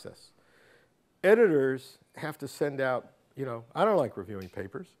process. Editors have to send out, I don't like reviewing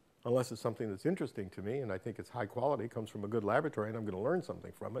papers unless it's something that's interesting to me and I think it's high quality, comes from a good laboratory and I'm going to learn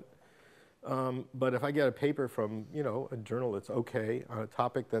something from it. But if I get a paper from, a journal that's okay on a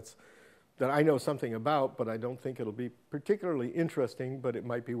topic that I know something about, but I don't think it'll be particularly interesting, but it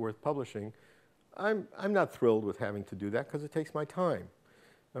might be worth publishing, I'm not thrilled with having to do that because it takes my time.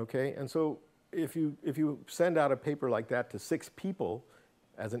 Okay, and so if you send out a paper like that to 6 people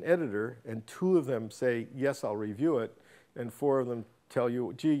as an editor, and 2 of them say yes, I'll review it, and 4 of them tell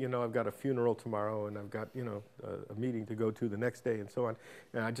you, gee, I've got a funeral tomorrow, and I've got a meeting to go to the next day, and so on,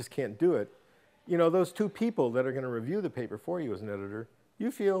 and I just can't do it. Those 2 people that are going to review the paper for you as an editor, you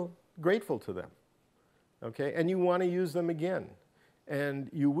feel grateful to them, okay, and you want to use them again, and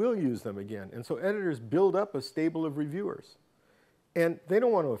you will use them again, and so editors build up a stable of reviewers, and they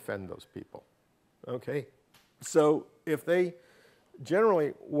don't want to offend those people, okay. So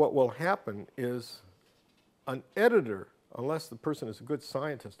generally what will happen is an editor, unless the person is a good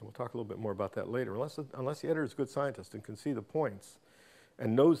scientist, and we'll talk a little bit more about that later, unless the editor is a good scientist and can see the points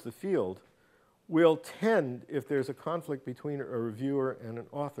and knows the field, will tend, if there's a conflict between a reviewer and an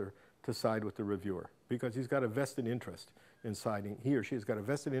author, to side with the reviewer, because he's got a vested interest in siding, he or she has got a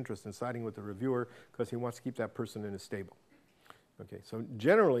vested interest in siding with the reviewer because he wants to keep that person in his stable. Okay, so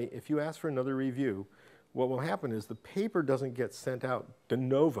generally, if you ask for another review, what will happen is the paper doesn't get sent out de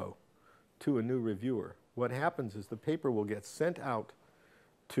novo to a new reviewer. What happens is the paper will get sent out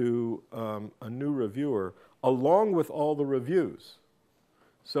to a new reviewer along with all the reviews.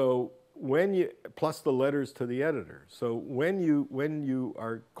 So plus the letters to the editor. So when you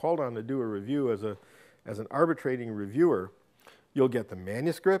are called on to do a review as an arbitrating reviewer, you'll get the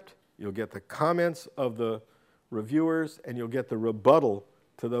manuscript, you'll get the comments of the reviewers, and you'll get the rebuttal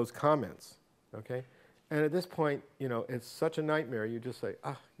to those comments. Okay? And at this point, it's such a nightmare. You just say,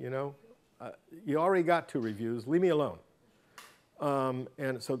 you already got 2 reviews, leave me alone.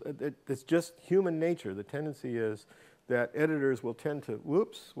 And so it's just human nature. The tendency is that editors will tend to,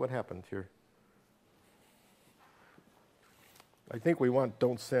 whoops, what happened here? I think we want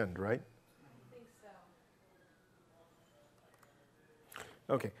don't send, right? I think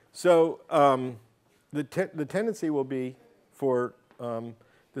so. Okay, so the tendency will be for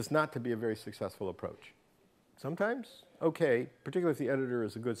this not to be a very successful approach. Sometimes, okay, particularly if the editor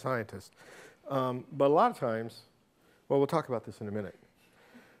is a good scientist. But a lot of times, well, we'll talk about this in a minute.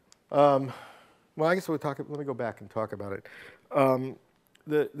 Well, I guess let me go back and talk about it.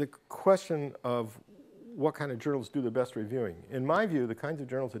 The question of what kind of journals do the best reviewing. In my view, the kinds of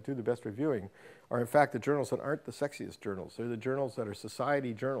journals that do the best reviewing are, in fact, the journals that aren't the sexiest journals. They're the journals that are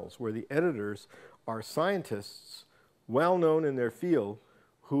society journals, where the editors are scientists well known in their field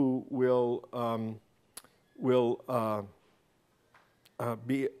who will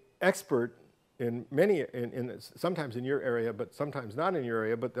be expert in sometimes in your area, but sometimes not in your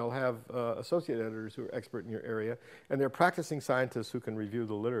area, but they'll have associate editors who are expert in your area, and they're practicing scientists who can review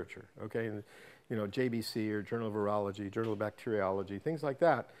the literature, okay? And, JBC or Journal of Virology, Journal of Bacteriology, things like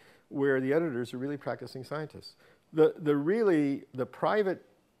that, where the editors are really practicing scientists. The private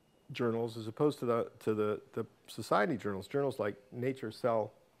journals, as opposed to the society journals like Nature,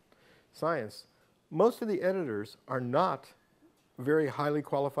 Cell, Science, most of the editors are not very highly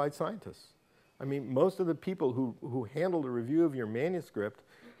qualified scientists. I mean, most of the people who handle the review of your manuscript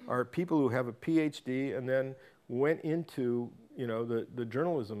are people who have a Ph.D. and then went into the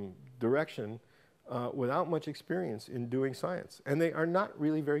journalism direction without much experience in doing science. And they are not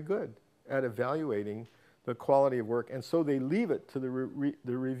really very good at evaluating the quality of work, and so they leave it to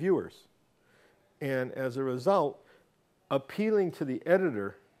the reviewers. And as a result, appealing to the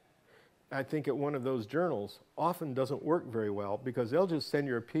editor I think, at one of those journals often doesn't work very well because they'll just send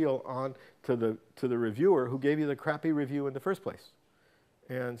your appeal on to the reviewer who gave you the crappy review in the first place.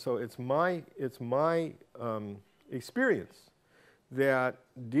 And so it's my experience that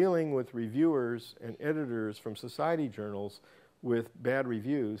dealing with reviewers and editors from society journals with bad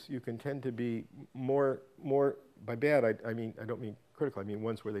reviews, you can tend to be more by bad, I mean, I don't mean critical, I mean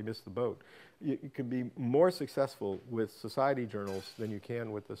ones where they missed the boat. You can be more successful with society journals than you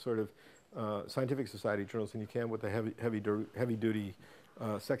can with the sort of scientific society journals than you can with the heavy-duty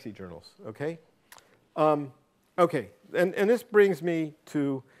sexy journals, okay? Okay, and this brings me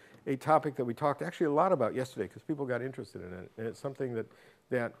to a topic that we talked actually a lot about yesterday because people got interested in it, and it's something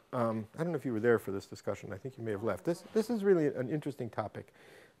that I don't know if you were there for this discussion. I think you may have left. This is really an interesting topic,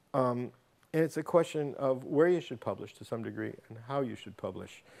 and it's a question of where you should publish to some degree and how you should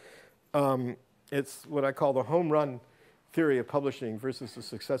publish. It's what I call the home run theory of publishing versus the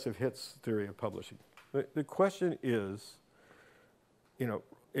successive hits theory of publishing. The question is, you know,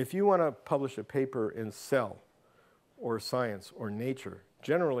 if you want to publish a paper in Cell or Science or Nature,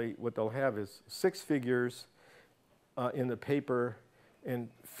 generally what they'll have is 6 figures in the paper and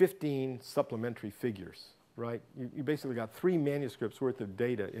 15 supplementary figures, right? You basically got 3 manuscripts worth of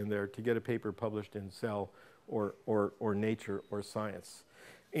data in there to get a paper published in Cell or Nature or Science.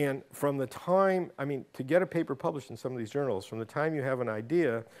 And from the time, I mean, to get a paper published in some of these journals, from the time you have an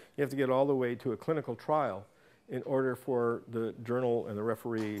idea, you have to get all the way to a clinical trial in order for the journal and the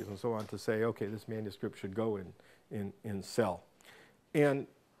referees and so on to say, okay, this manuscript should go in Cell. And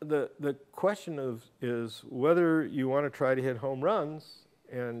the question is whether you want to try to hit home runs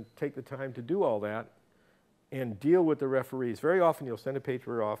and take the time to do all that and deal with the referees. Very often you'll send a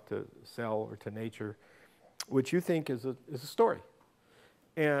paper off to Cell or to Nature, which you think is a story.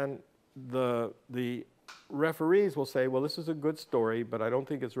 And the referees will say, well, this is a good story, but I don't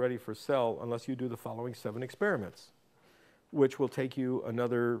think it's ready for Cell unless you do the following 7 experiments, which will take you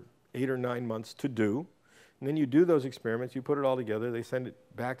another 8 or 9 months to do. And then you do those experiments, you put it all together, they send it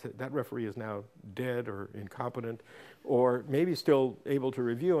back to, that referee is now dead or incompetent, or maybe still able to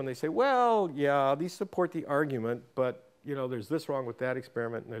review, and they say, well, yeah, these support the argument, but you know, there's this wrong with that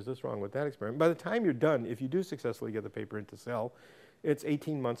experiment, and there's this wrong with that experiment. By the time you're done, if you do successfully get the paper into Cell, it's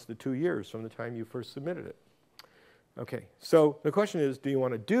 18 months to 2 years from the time you first submitted it. Okay, so the question is, do you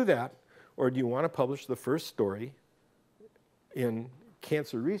want to do that, or do you want to publish the first story in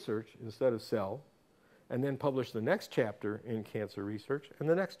Cancer Research instead of Cell, and then publish the next chapter in Cancer Research and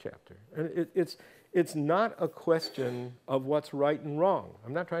the next chapter? And it's not a question of what's right and wrong.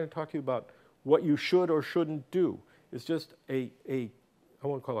 I'm not trying to talk to you about what you should or shouldn't do. It's just I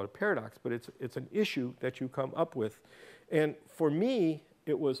won't call it a paradox, but it's an issue that you come up with. And for me,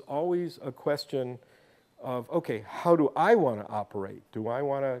 it was always a question of, okay, how do I want to operate? Do I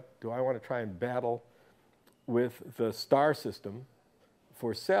want to try and battle with the star system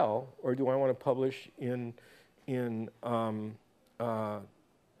for Cell, or do I want to publish in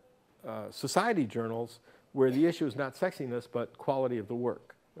society journals where the issue is not sexiness but quality of the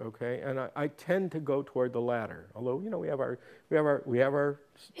work? Okay, and I tend to go toward the latter. Although, you know, we have our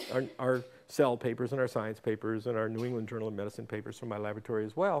Cell papers and our Science papers and our New England Journal of Medicine papers from my laboratory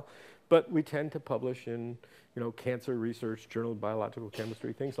as well, but we tend to publish in, you know, Cancer Research, Journal of Biological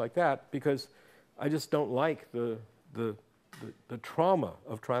Chemistry, things like that, because I just don't like the trauma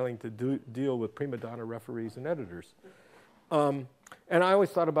of trying to deal with prima donna referees and editors. And I always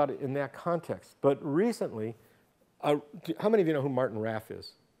thought about it in that context. But recently, how many of you know who Martin Raff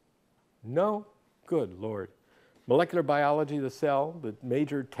is? No? Good Lord. Molecular Biology of the Cell, the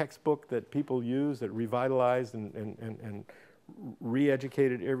major textbook that people use that revitalized and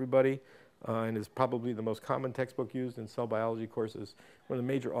re-educated everybody, and is probably the most common textbook used in cell biology courses. One of the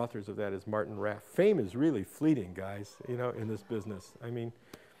major authors of that is Martin Raff. Fame is really fleeting, guys, you know, in this business. I mean,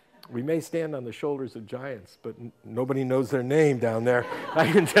 we may stand on the shoulders of giants, but nobody knows their name down there,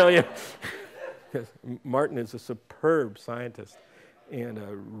 I can tell you. Martin is a superb scientist and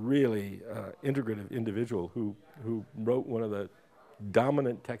a really integrative individual who wrote one of the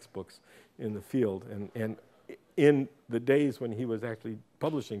dominant textbooks in the field. And in the days when he was actually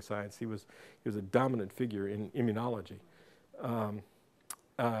publishing science, he was a dominant figure in immunology.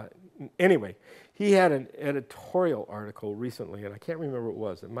 Anyway, he had an editorial article recently, and I can't remember what it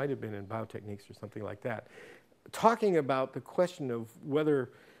was. It might have been in Biotechniques or something like that, talking about the question of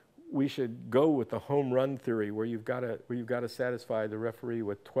whether we should go with the home run theory, where you've got to satisfy the referee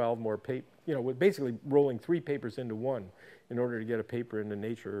with 12 more papers, you know, with basically rolling 3 papers into one in order to get a paper into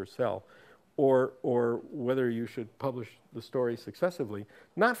Nature or Cell, or whether you should publish the story successively,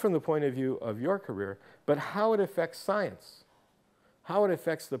 not from the point of view of your career, but how it affects science. how it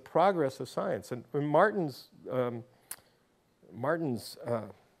affects the progress of science. And Martin's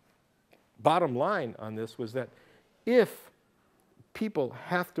bottom line on this was that if people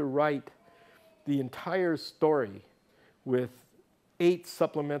have to write the entire story with 8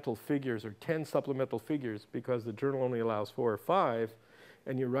 supplemental figures or 10 supplemental figures because the journal only allows 4 or 5,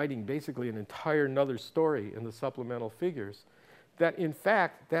 and you're writing basically an entire another story in the supplemental figures, that in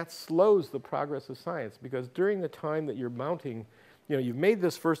fact that slows the progress of science, because during the time that you're mounting, you've made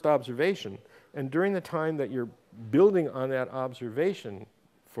this first observation, and during the time that you're building on that observation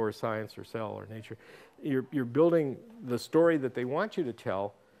for science or cell or nature, you're building the story that they want you to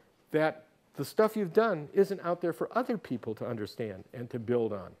tell, that the stuff you've done isn't out there for other people to understand and to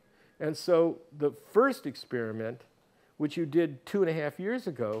build on. And so the first experiment, which you did 2.5 years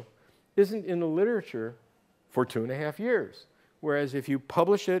ago, isn't in the literature for 2.5 years. Whereas if you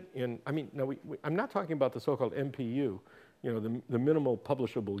publish it in, I'm not talking about the so-called MPU, the minimal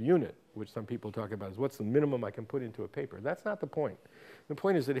publishable unit, which some people talk about, is what's the minimum I can put into a paper. That's not the point. The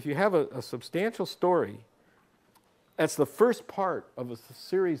point is that if you have a substantial story, that's the first part of a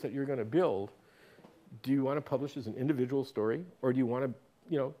series that you're going to build. Do you want to publish as an individual story, or do you want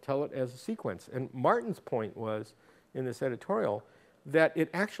to, tell it as a sequence? And Martin's point was, in this editorial, that it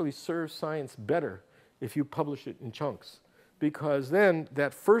actually serves science better if you publish it in chunks, because then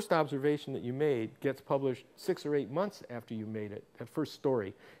that first observation that you made gets published 6 or 8 months after you made it. That first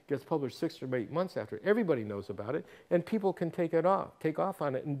story gets published 6 or 8 months after. Everybody knows about it, and people can take off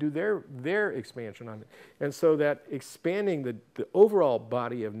on it and do their expansion on it. And so that expanding the overall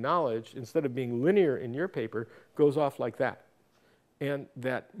body of knowledge, instead of being linear in your paper, goes off like that. And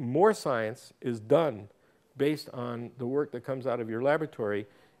that more science is done based on the work that comes out of your laboratory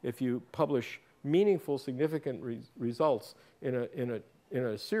if you publish meaningful, significant results in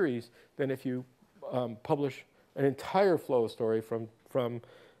a series than if you publish an entire flow story from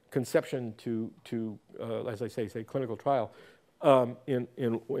conception to as I say clinical trial in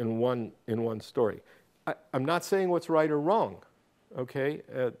one story. I'm not saying what's right or wrong. Okay,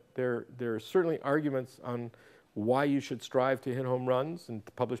 there are certainly arguments on why you should strive to hit home runs and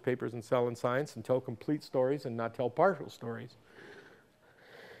to publish papers in Cell and Science and tell complete stories and not tell partial stories.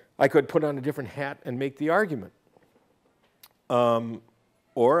 I could put on a different hat and make the argument.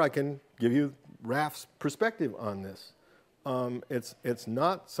 Or I can give you Raf's perspective on this. It's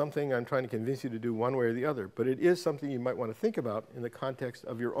not something I'm trying to convince you to do one way or the other, but it is something you might want to think about in the context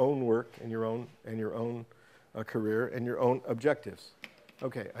of your own work and your own career and your own objectives.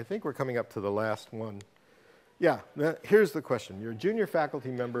 Okay, I think we're coming up to the last one. Yeah, here's the question. You're a junior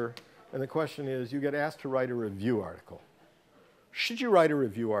faculty member, and the question is, you get asked to write a review article. Should you write a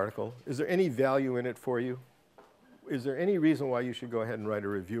review article? Is there any value in it for you? Is there any reason why you should go ahead and write a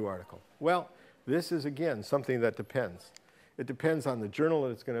review article? Well, this is, again, something that depends. It depends on the journal that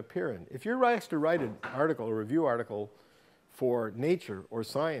it's going to appear in. If you're asked to write an article, a review article, for Nature or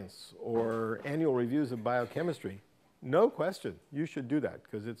Science or annual reviews of biochemistry, no question, you should do that,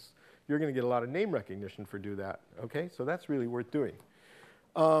 because you're going to get a lot of name recognition for do that. Okay, so that's really worth doing.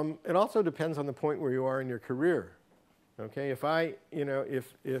 It also depends on the point where you are in your career. Okay, if I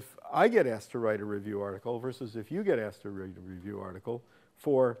get asked to write a review article versus if you get asked to write a review article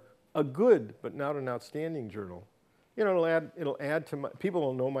for a good but not an outstanding journal, it'll add to my, people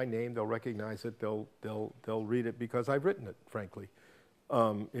will know my name, they'll recognize it, they'll read it because I've written it, frankly.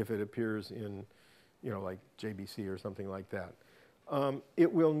 If it appears in, like JBC or something like that.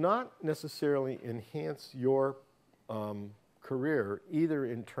 It will not necessarily enhance your career, either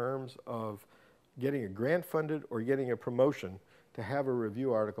in terms of getting a grant funded or getting a promotion to have a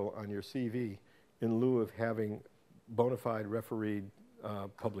review article on your CV in lieu of having bona fide refereed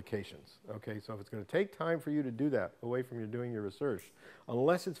publications. Okay, so if it's going to take time for you to do that away from you doing your research,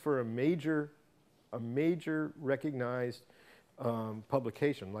 unless it's for a major recognized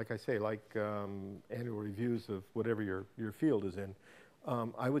publication, like I say, like annual reviews of whatever your field is in,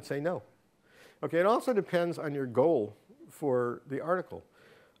 I would say no. Okay, it also depends on your goal for the article.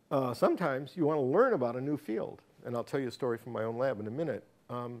 Sometimes you want to learn about a new field, and I'll tell you a story from my own lab in a minute.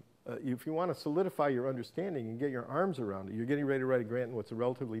 If you want to solidify your understanding and get your arms around it, you're getting ready to write a grant in what's a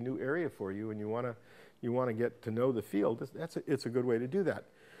relatively new area for you, and you want to get to know the field, it's a good way to do that.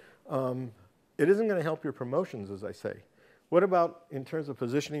 It isn't going to help your promotions, as I say. What about in terms of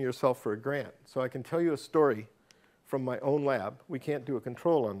positioning yourself for a grant? So I can tell you a story from my own lab. We can't do a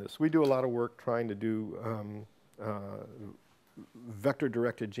control on this. We do a lot of work trying to do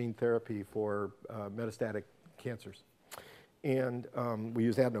vector-directed gene therapy for metastatic cancers. and we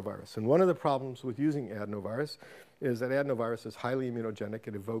use adenovirus. And one of the problems with using adenovirus is that adenovirus is highly immunogenic.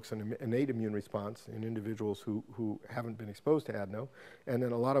 It evokes an innate immune response in individuals who haven't been exposed to adeno. And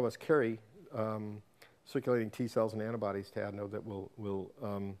then a lot of us carry circulating T cells and antibodies to adeno that will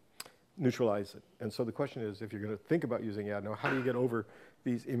neutralize it. And so the question is, if you're going to think about using adeno, how do you get over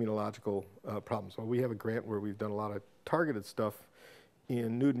these immunological problems? Well, we have a grant where we've done a lot of targeted stuff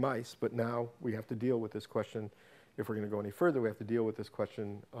in nude mice, but now we have to deal with this question. If we're going to go any further, we have to deal with this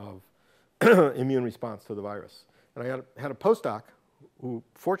question of immune response to the virus. And I had a postdoc who,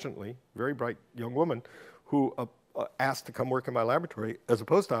 fortunately, very bright young woman, who asked to come work in my laboratory as a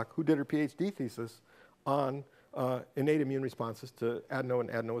postdoc, who did her Ph.D. thesis on innate immune responses to adeno and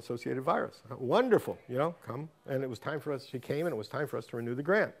adeno-associated virus. Wonderful, you know, come. And it was time for us, she came, and it was time for us to renew the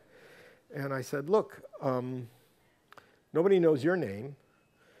grant. And I said, look, nobody knows your name,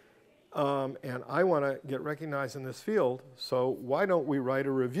 and I want to get recognized in this field, so why don't we write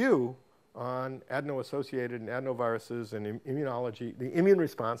a review on adeno-associated and adenoviruses and immunology, the immune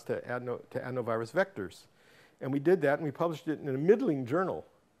response to adenovirus vectors. And we did that, and we published it in a middling journal.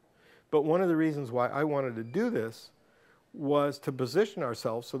 But one of the reasons why I wanted to do this was to position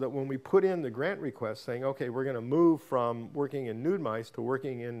ourselves so that when we put in the grant request saying, okay, we're going to move from working in nude mice to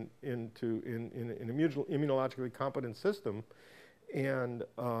working in an immunologically competent system and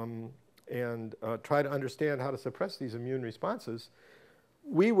try to understand how to suppress these immune responses,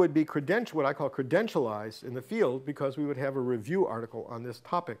 we would be what I call credentialized in the field, because we would have a review article on this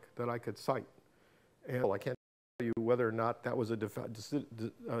topic that I could cite. And I can't tell you whether or not that was a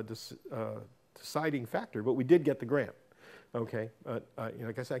deciding factor, but we did get the grant. Okay, you know,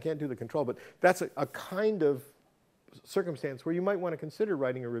 like I said, I can't do the control, but that's a kind of circumstance where you might want to consider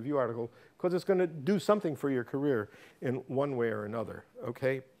writing a review article, because it's going to do something for your career in one way or another.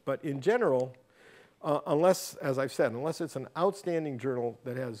 Okay, but in general, unless, as I've said, unless it's an outstanding journal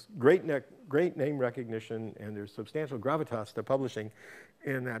that has great name recognition and there's substantial gravitas to publishing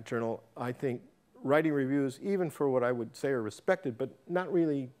in that journal, I think writing reviews, even for what I would say are respected but not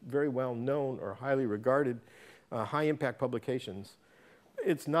really very well known or highly regarded high impact publications,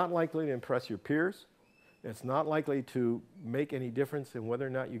 it's not likely to impress your peers. It's not likely to make any difference in whether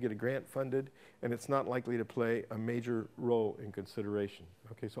or not you get a grant funded, and it's not likely to play a major role in consideration.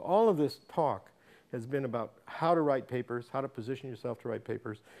 Okay, so all of this talk has been about how to write papers, how to position yourself to write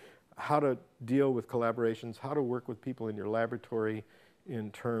papers, how to deal with collaborations, how to work with people in your laboratory in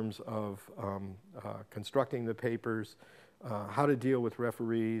terms of constructing the papers, how to deal with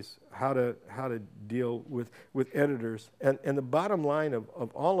referees, how to deal with editors. And the bottom line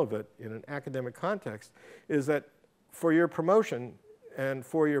of all of it in an academic context is that for your promotion and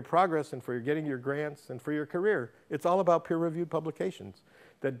for your progress and for your getting your grants and for your career, it's all about peer-reviewed publications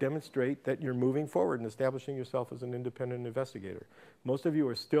that demonstrate that you're moving forward and establishing yourself as an independent investigator. Most of you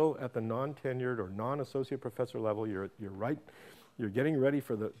are still at the non-tenured or non-associate professor level. You're getting ready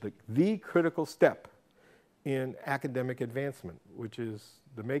for the critical step in academic advancement, which is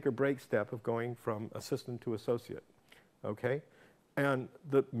the make or break step of going from assistant to associate, okay? And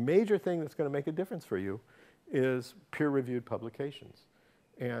the major thing that's going to make a difference for you is peer-reviewed publications.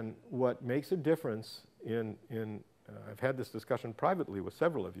 And what makes a difference I've had this discussion privately with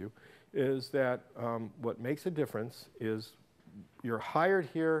several of you, is that what makes a difference is you're hired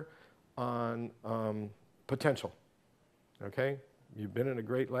here on potential, okay? You've been in a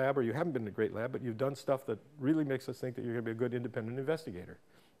great lab, or you haven't been in a great lab, but you've done stuff that really makes us think that you're going to be a good independent investigator.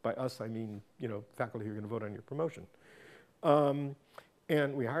 By us, I mean, you know, faculty who are going to vote on your promotion.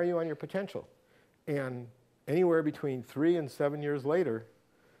 And we hire you on your potential. And anywhere between 3 and 7 years later,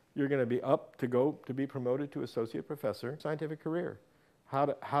 you're going to be up to go to be promoted to associate professor, scientific career. How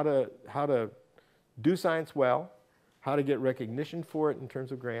to do science well, how to get recognition for it in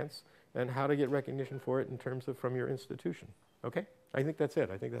terms of grants, and how to get recognition for it in terms of from your institution. Okay? I think that's it.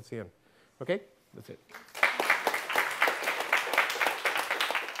 I think that's the end. Okay? That's it.